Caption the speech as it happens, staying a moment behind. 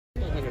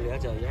两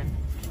脚烟。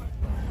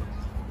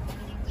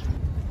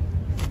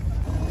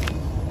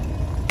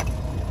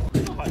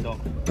快掉，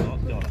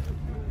掉了。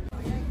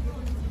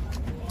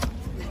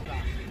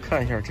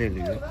看一下这驴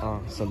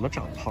啊，怎么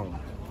长胖的？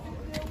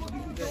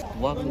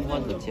弯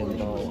弯的尖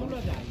刀啊，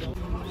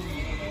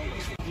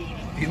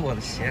比我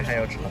的鞋还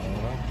要长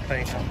啊！看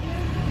一看，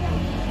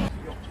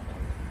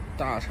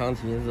大长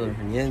蹄子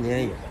是年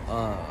年有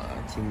啊，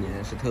今年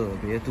是特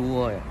别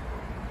多呀。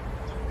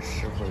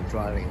师傅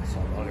抓了一个小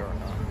毛溜啊，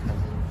看。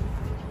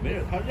没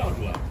事，他让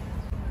抓。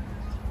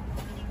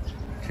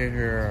这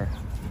是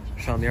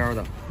上貂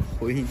的，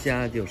回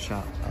家就杀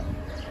啊！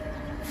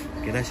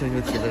给他修修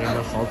蹄子，让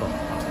他好走啊。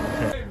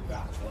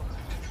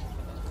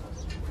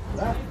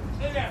来，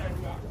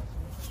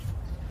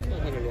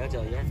看这两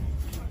脚烟，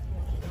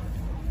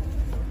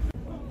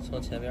从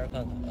前边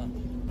看看啊，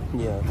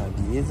捏看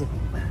鼻子，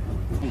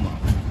不嘛，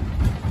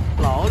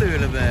老驴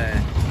了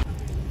呗，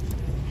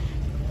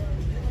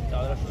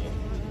找点水。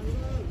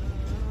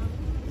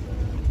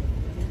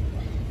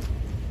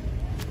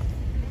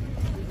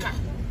哎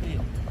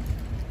呦，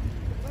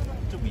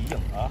这不硬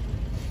啊！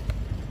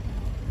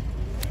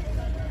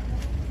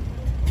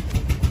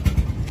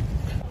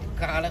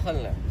嘎的很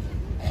了，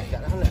嘎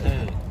的很了。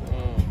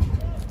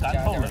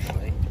干透了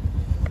水。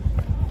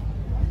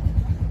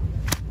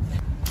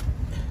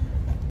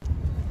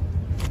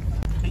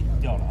嘿，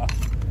掉了啊！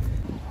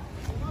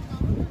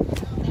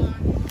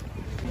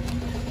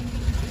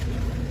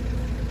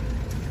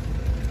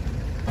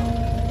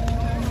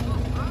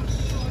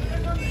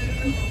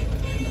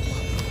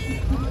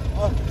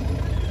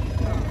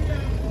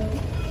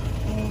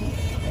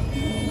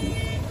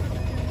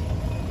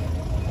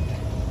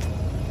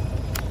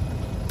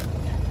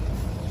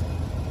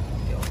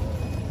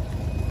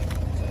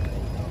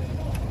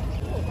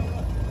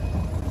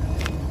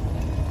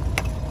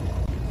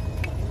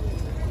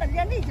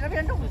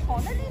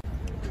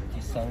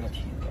第三个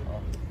蹄子啊，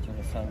就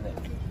这三个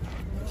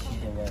七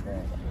线外边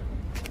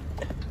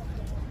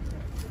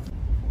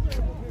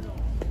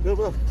的。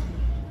不，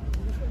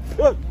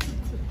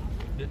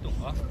别动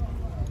啊！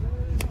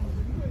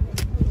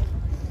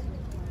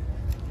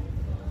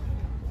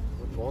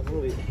装成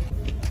了。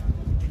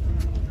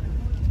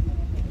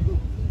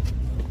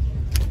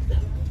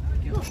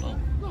掉了，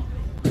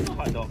快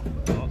掉，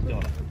掉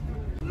了。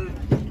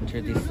这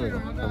是第四个，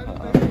看看啊，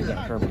一点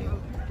事儿没有。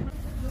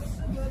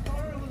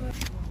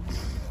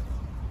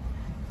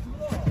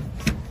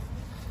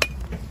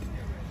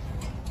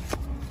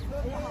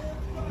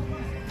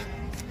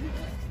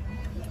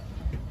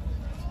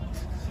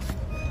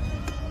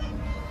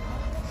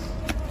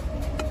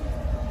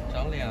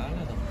长俩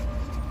了都。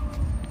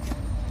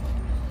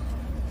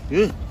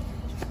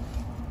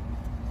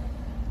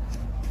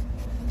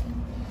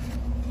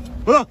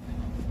不。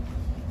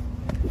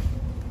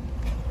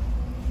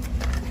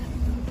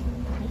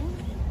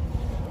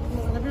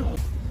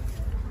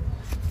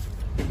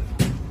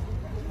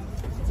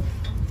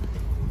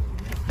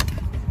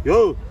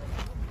有。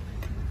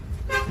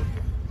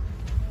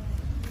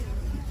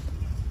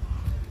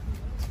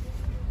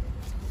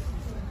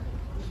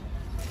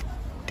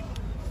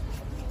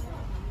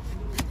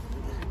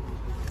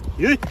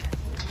咦！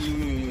哎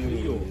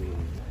呦！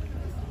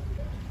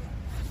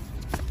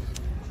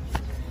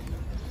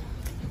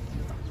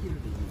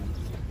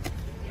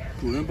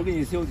主人不给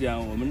你修剪，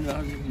我们这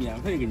是免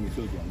费给你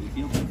修剪，你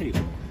别不配合。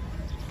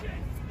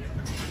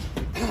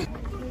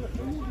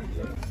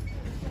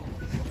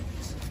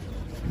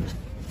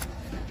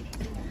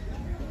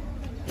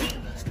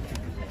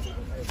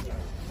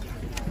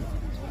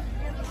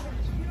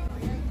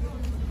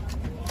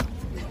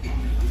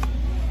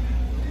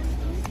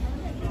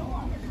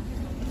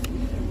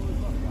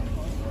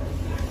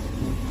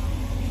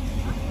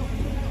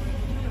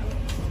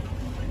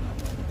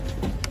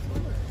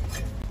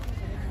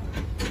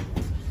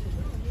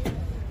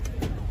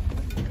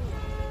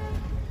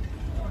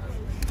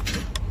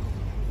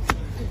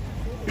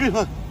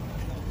看，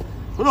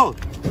走走，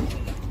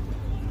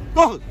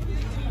走。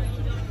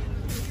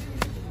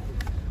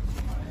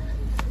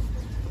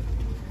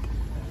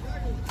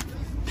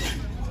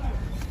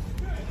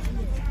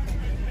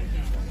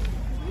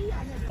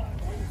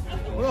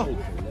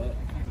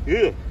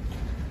咦，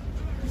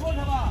坐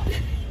着吧。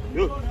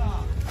有。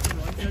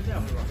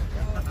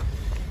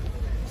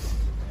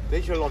这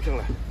些老平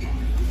了。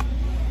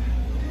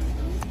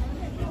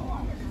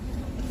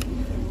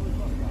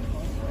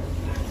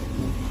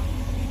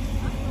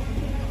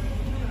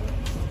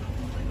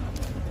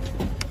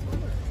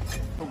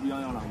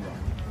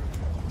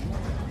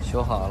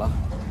修好了，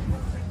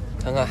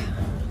看看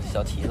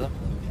小蹄子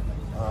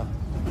啊，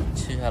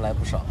吃下来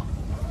不少。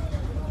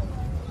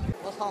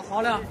我操，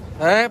好了！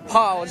哎，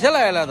跑起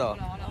来了都。跑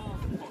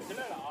起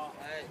来了啊！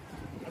哎，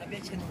那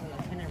边前头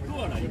前面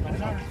坐着，你看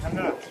哪儿？看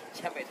哪儿？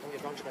前北头就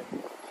装车。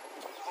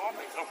好，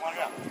北头装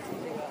着。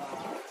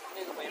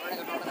那个北边那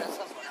个装的在厕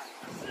所上。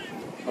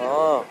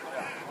哦。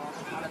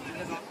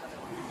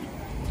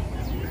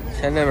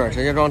前这边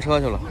直接装车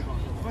去了，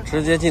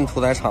直接进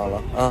屠宰场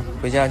了啊！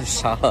回家去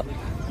杀了。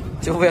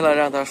就为了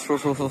让他舒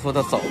舒服服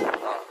的走啊，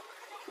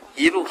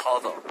一路跑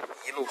走，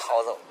一路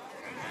跑走。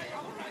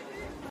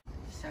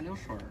下流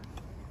水儿。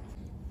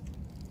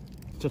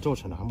这周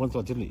身还没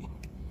做经理。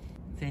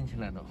捡起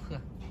来都呵。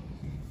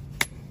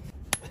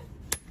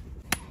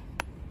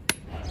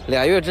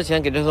2月之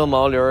前给这头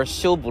毛驴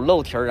修补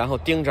漏蹄儿，然后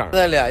钉掌。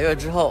在2月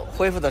之后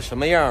恢复的什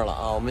么样了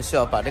啊？我们需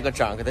要把这个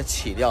掌给它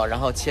起掉，然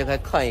后切开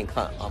看一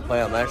看啊，朋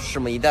友们拭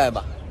目以待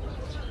吧。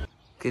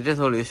给这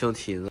头驴修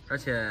蹄子，而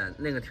且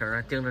那个蹄儿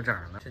还钉着掌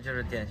呢，这就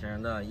是典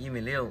型的1.6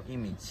米、1.7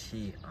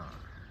米啊。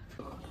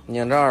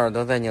拧着耳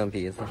朵再拧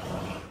鼻子。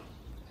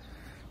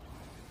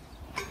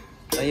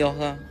哎呦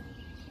呵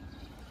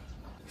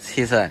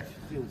，7岁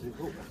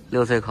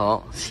，6岁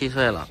口，7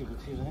岁了，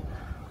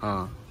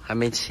还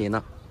没齐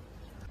呢。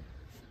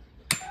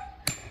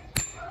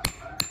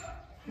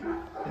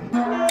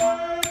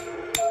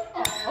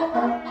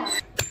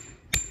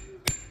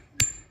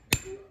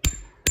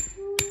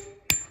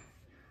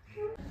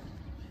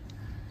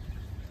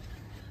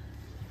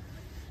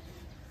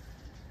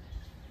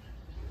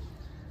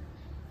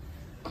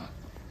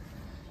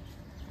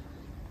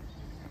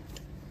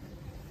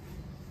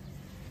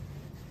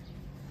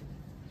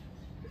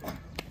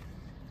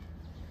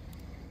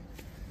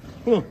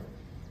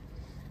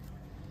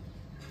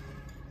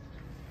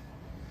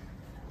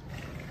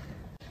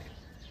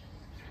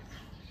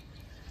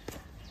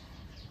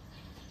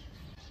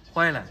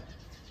坏了，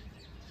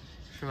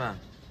是吧？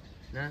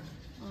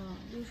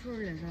有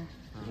水了噻。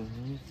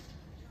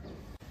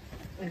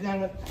你看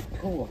看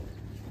抠啊。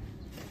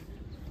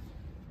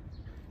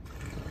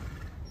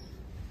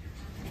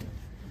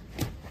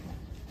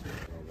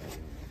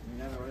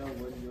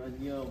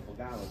你要不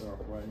干了这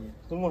活儿，你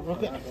怎么说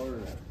干？都是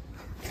人。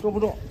做不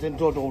着，真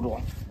做不着。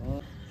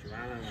卷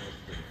了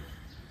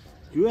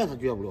撅它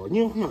撅不了，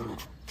拧上了。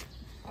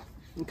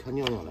你看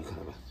娘娘来看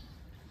吧。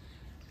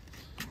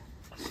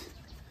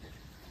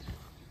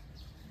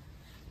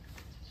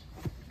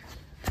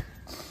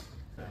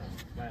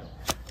卖了。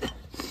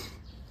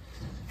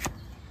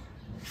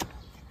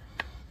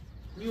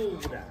牛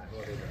不占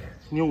说这个。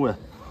牛啊！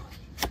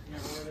你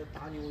说这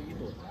大牛一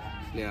吨。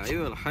 2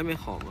月了还没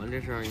好吗？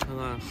这事儿你看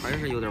看还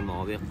是有点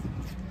毛病。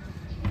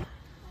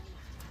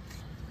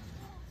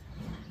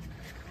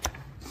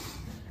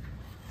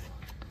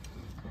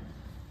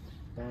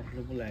当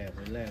时不来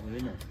回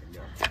弄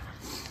掉。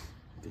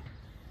对。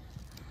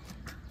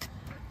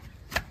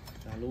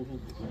咱露出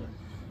骨来。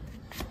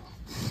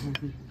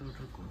露出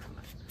骨出来。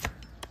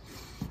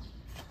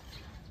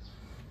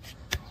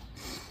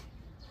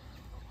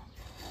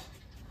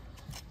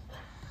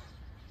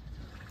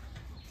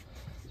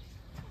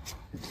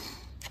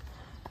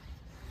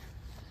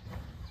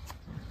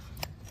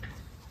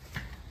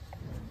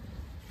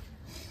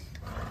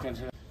干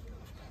吃。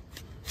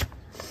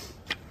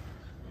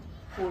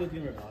后头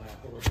盯着啥嘞？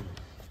后头。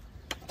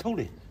头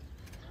的。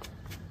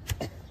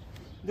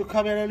你就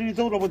看别人驴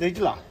走了不得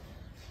劲了。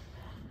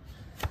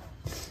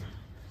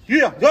鱼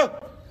呀，走。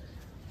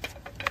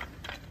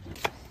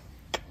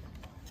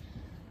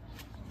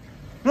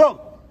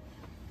走。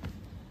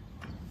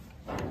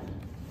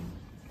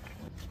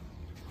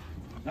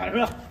哪去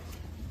了？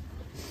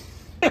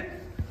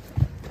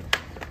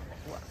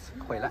我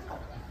操，回来。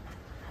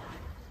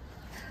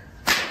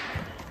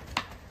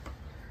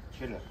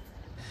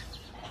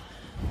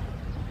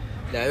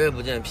 2月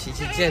不见，脾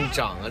气见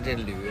长啊，这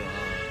驴啊！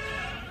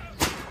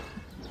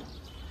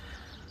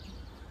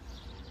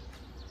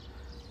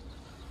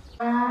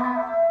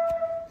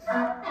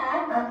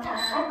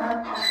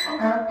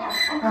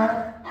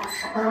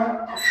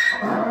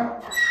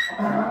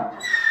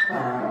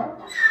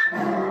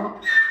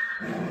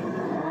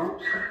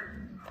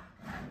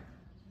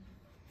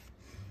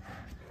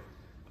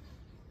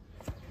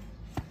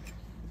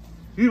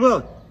预备。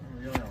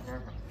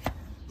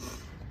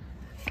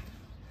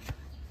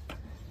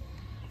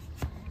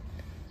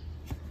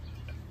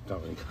 找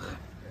人看看，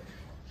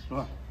是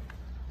吧？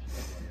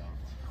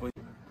回。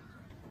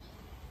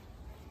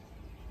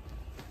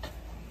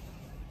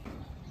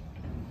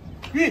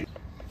鱼。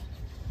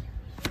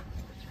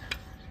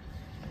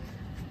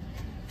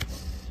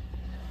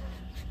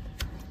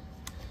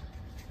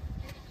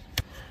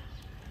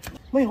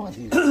没话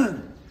题。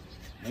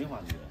没话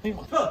题。没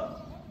话题。撤。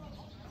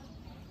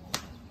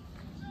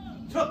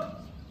撤。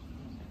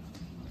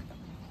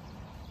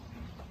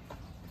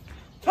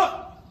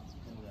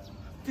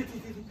对。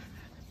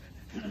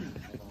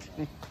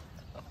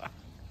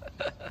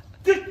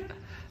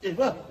这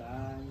个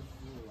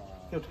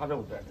就差这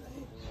么点。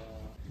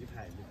一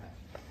拍。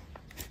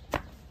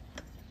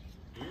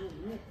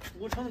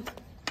五成血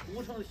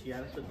，10成血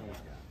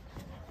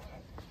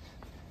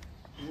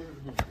，50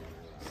成血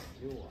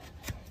，6啊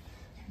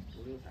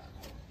，563，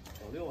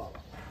小6啊吧，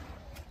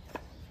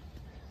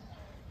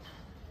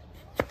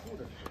不着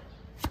吃。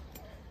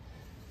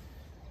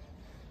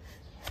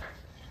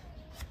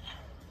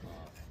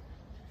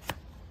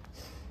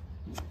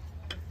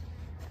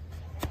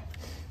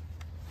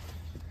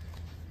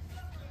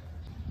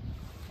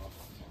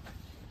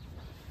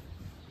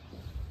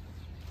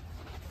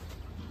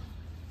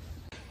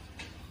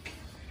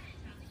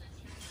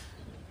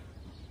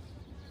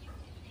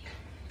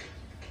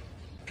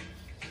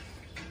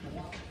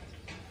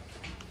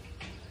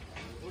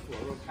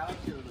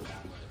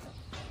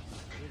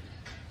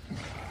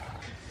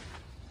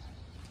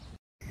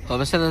我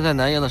们现在在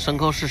南阳的牲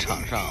口市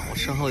场上，我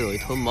身后有一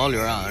头毛驴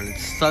啊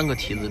，3个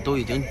蹄子都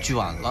已经卷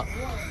了，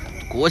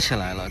裹起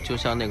来了，就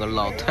像那个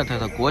老太太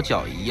的裹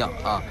脚一样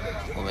啊。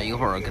我们一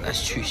会儿给它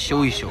去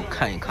修一修，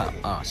看一看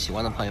啊。喜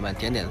欢的朋友们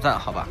点点赞，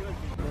好吧？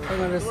看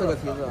看这4个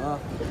蹄子啊，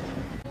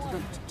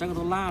这个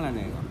都烂了，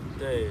那个。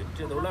对，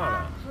这都烂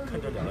了，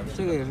看这2个。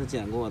这个也是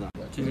剪过的，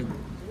这是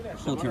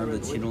后蹄的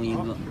其中一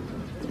个，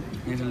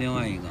那是另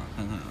外一个，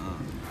看看啊，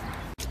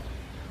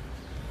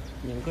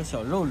有个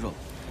小肉肉。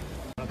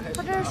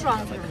它这是双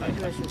层的，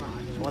这是吧？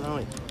双层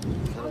的，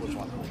这不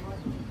双层。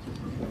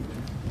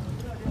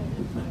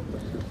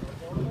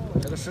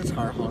这个石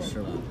铲好使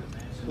吧？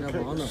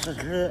这王的石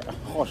齿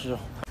好使。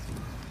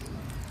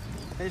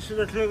跟石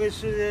头吃跟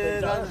石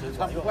的，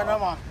它不管它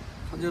吗？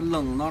它就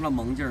扔到了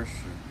猛劲儿使。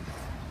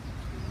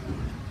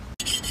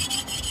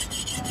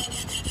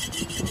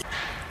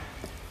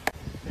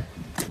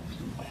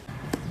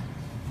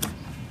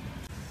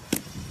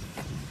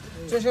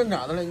这是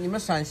哪的嘞？你们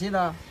陕西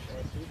的？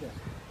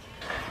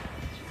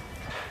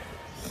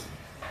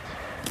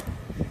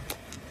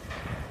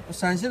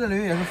陕西的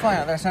驴也是放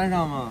养在山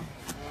上吗？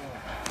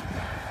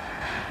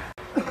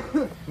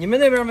你们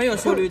那边没有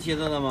修驴蹄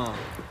子的吗？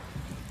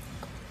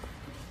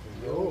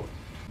有。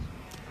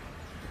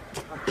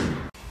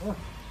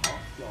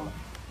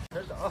开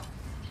始啊！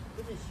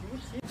这得休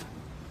息。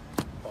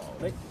好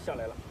嘞，下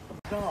来了。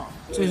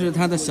这是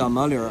它的小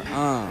毛驴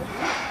啊。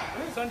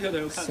3条都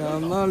有看。小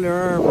毛驴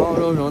毛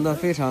茸茸的，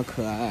非常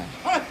可爱。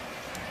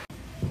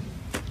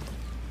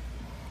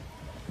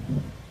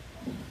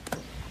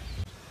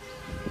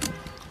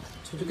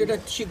这就给这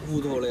剔骨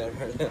头了呀，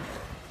似的。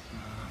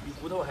比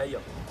骨头还硬。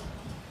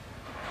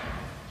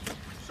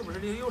是不是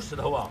里头有石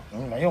头啊？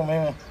没有。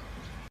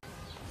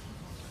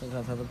看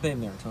看它的背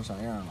面成啥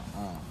样了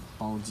啊？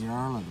包浆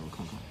了都，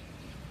看看。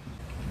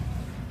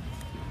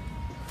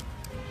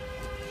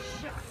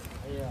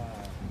哎呀，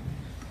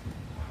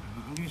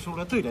驴手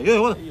了对了，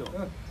有我的。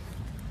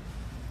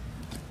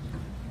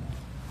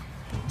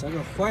这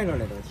个坏着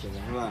了，这个蹄子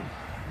是吧？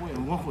我也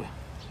模糊。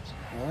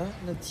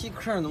那蹄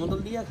壳怎么都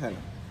裂开了？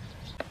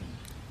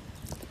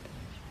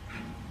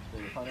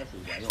对，放点水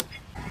管用。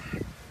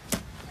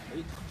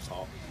哎，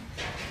好。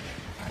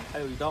还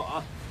有一刀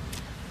啊！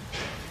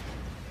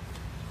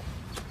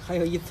还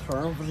有一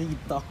层，不是一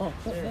刀。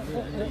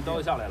一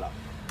刀下来了。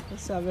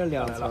下面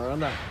2层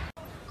的。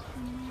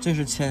这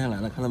是切下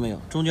来的，看到没有？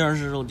中间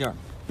是肉垫儿。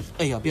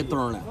哎呀，别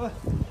动了。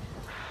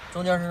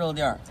中间是肉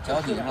垫儿，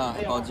脚底上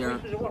包筋儿。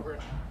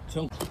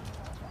行。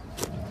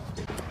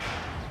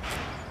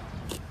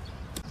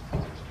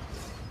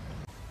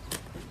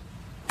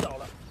掉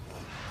了。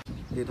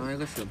里头还有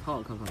个血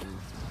泡，看看没有？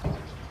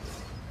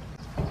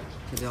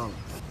切掉了。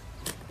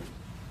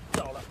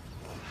掉了。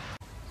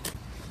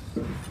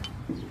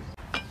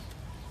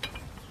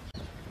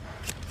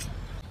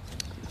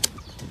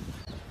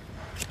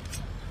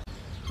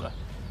来。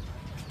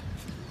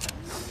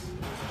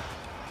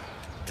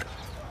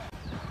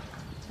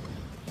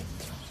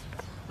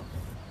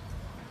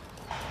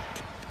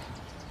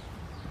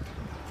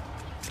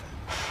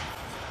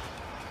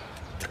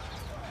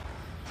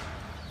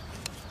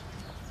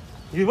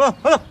1分，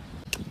快点。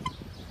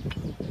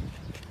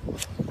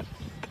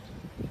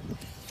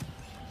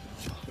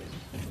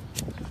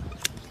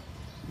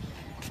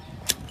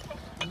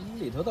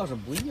里头倒是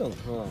不硬，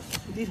是吧？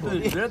对，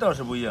里边倒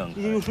是不硬。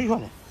里头有水泉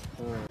的。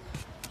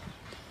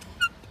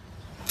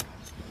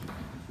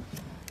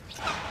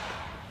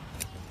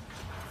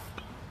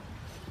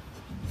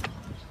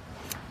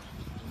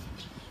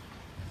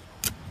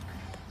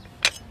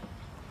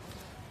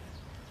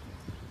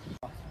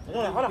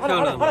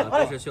漂亮吧？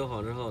这是修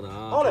好之后的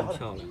啊，真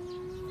漂亮。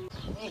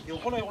修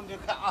好了以后你就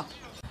看啊。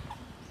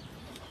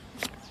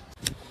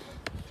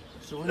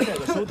手上戴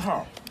个手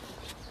套。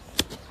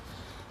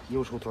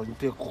有手套你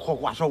别好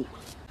刮手。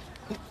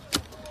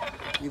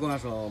一刮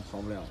手跑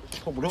不了。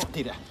跑不了，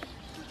对的。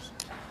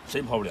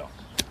谁跑不了？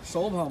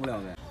手跑不了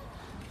呗。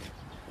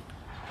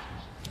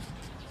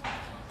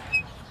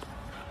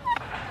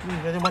你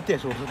这他妈戴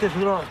手套，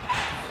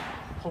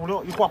跑不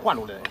了，一刮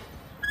住了。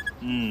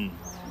嗯。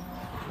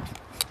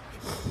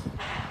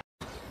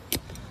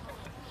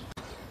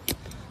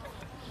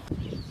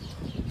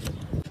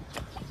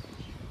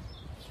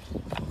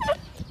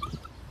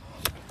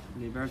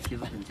里边蹄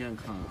子很健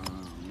康啊，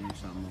没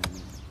啥毛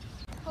病。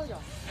好脚。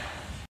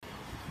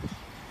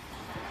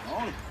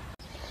好嘞。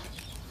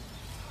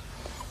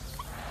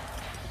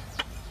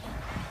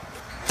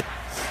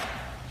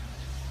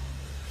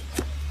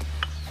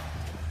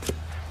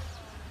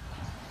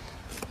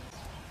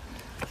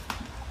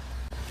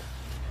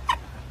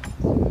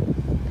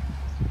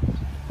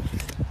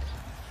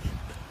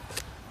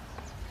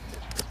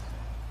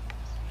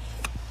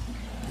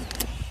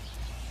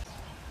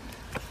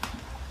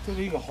这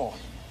是一个好，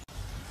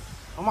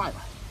他妈呀！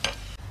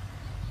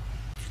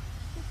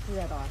几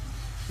多刀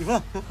？1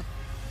分。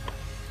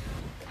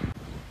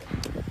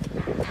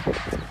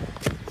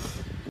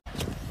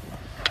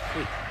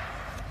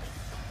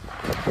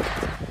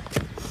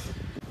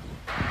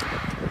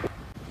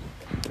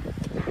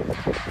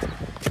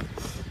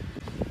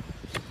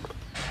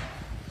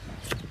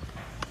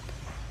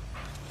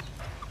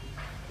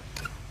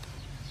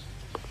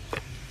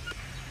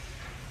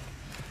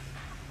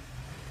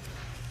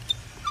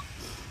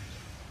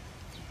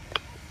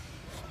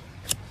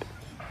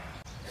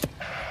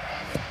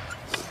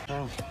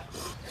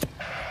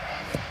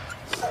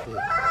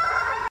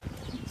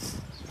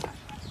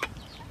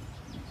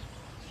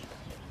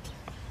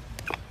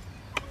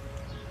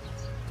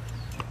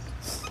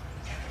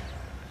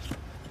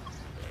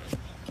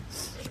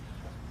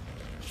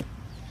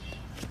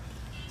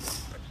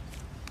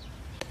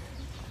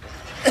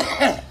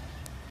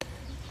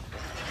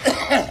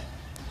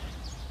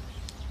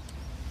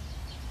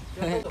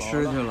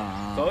吃去了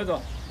啊！走一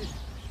走。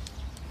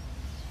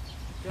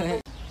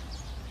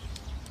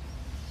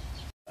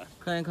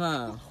看一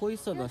看灰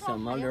色的小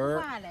毛驴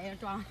儿。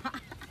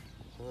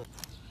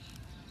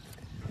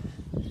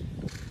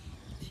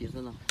蹄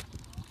子呢？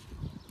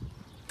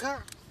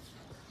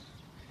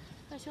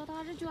把小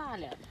桃子卷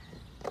了。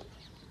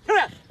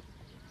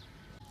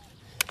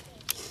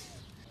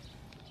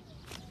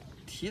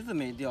蹄子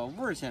没掉，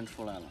味儿先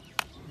出来了。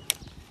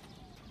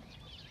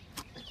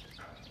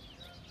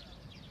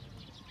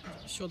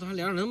小桃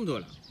脸上那么多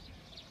了。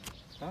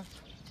啊？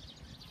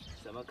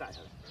先把干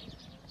下来。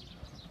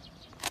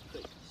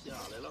嘿，下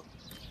来了。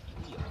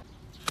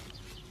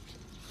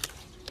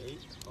哎，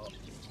好。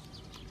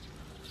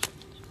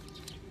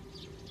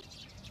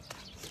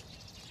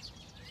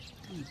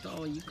一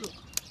刀一个。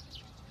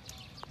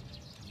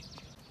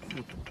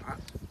不短。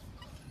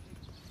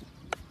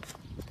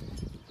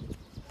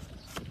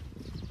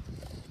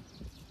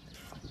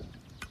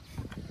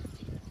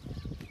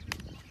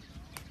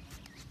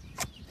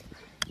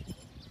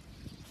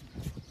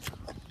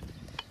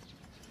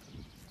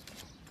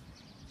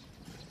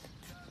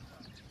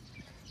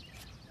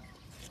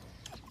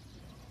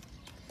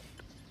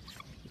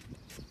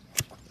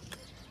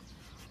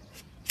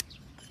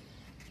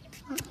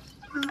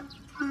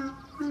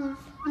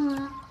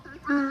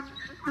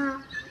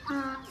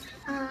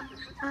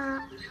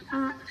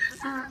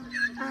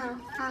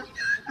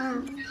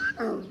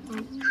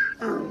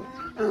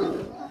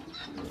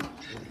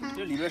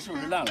这里边是不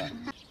是烂了？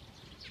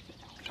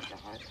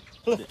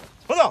不是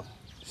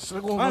10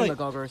公分的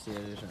高跟鞋，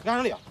这是。按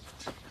上了。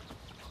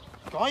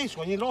刚一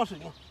说你老实，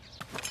你。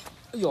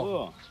哎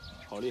呦，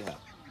好厉害！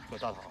这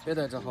大汤。别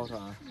在这好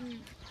穿。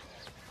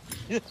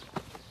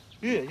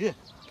鱼。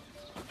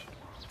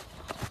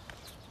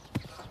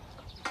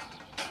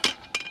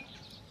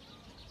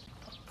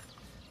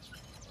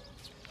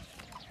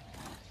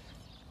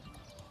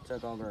这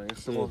高跟有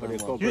10公分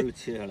不？高跟又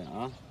切下来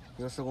啊！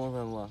有10公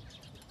分不？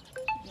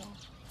有。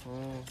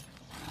嗯。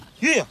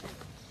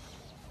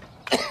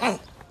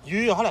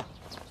鱼好了，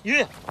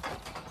鱼。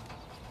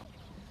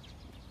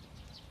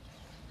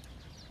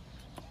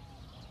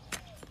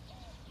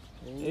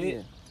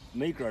哎，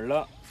没根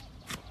了。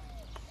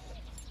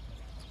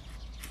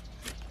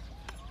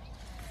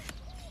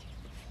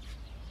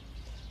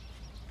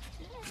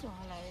这抓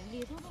下来，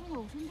里头都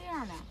漏成这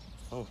样了。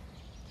嗯。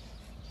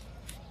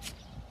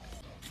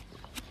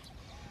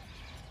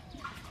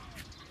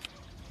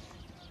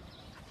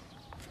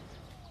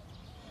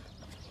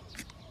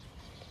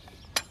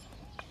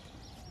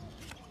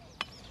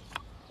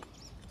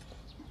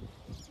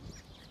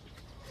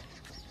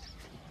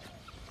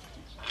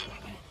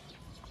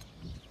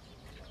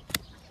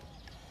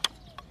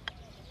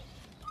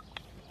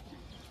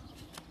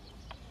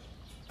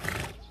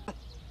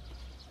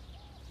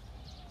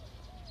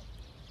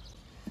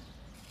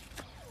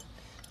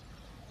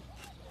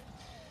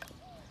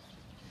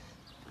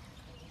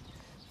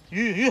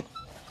鱼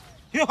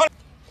好了。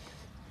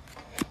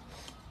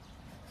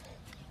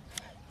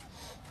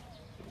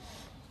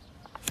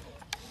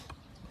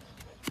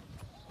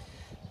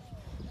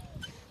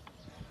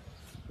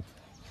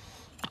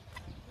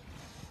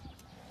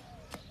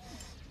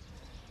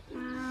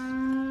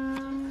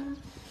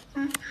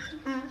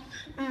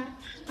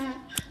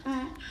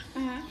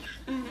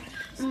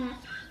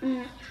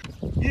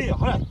鱼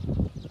好了，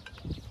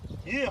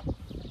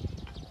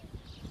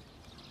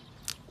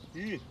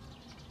鱼。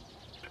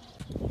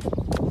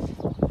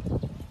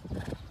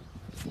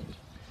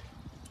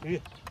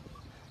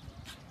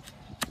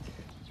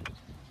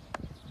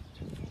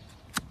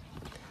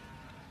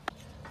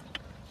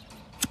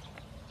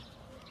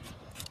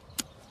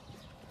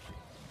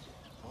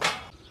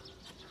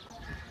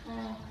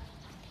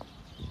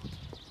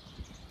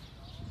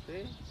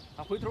对，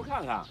他回头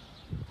看看，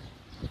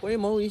回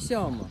眸一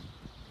笑嘛。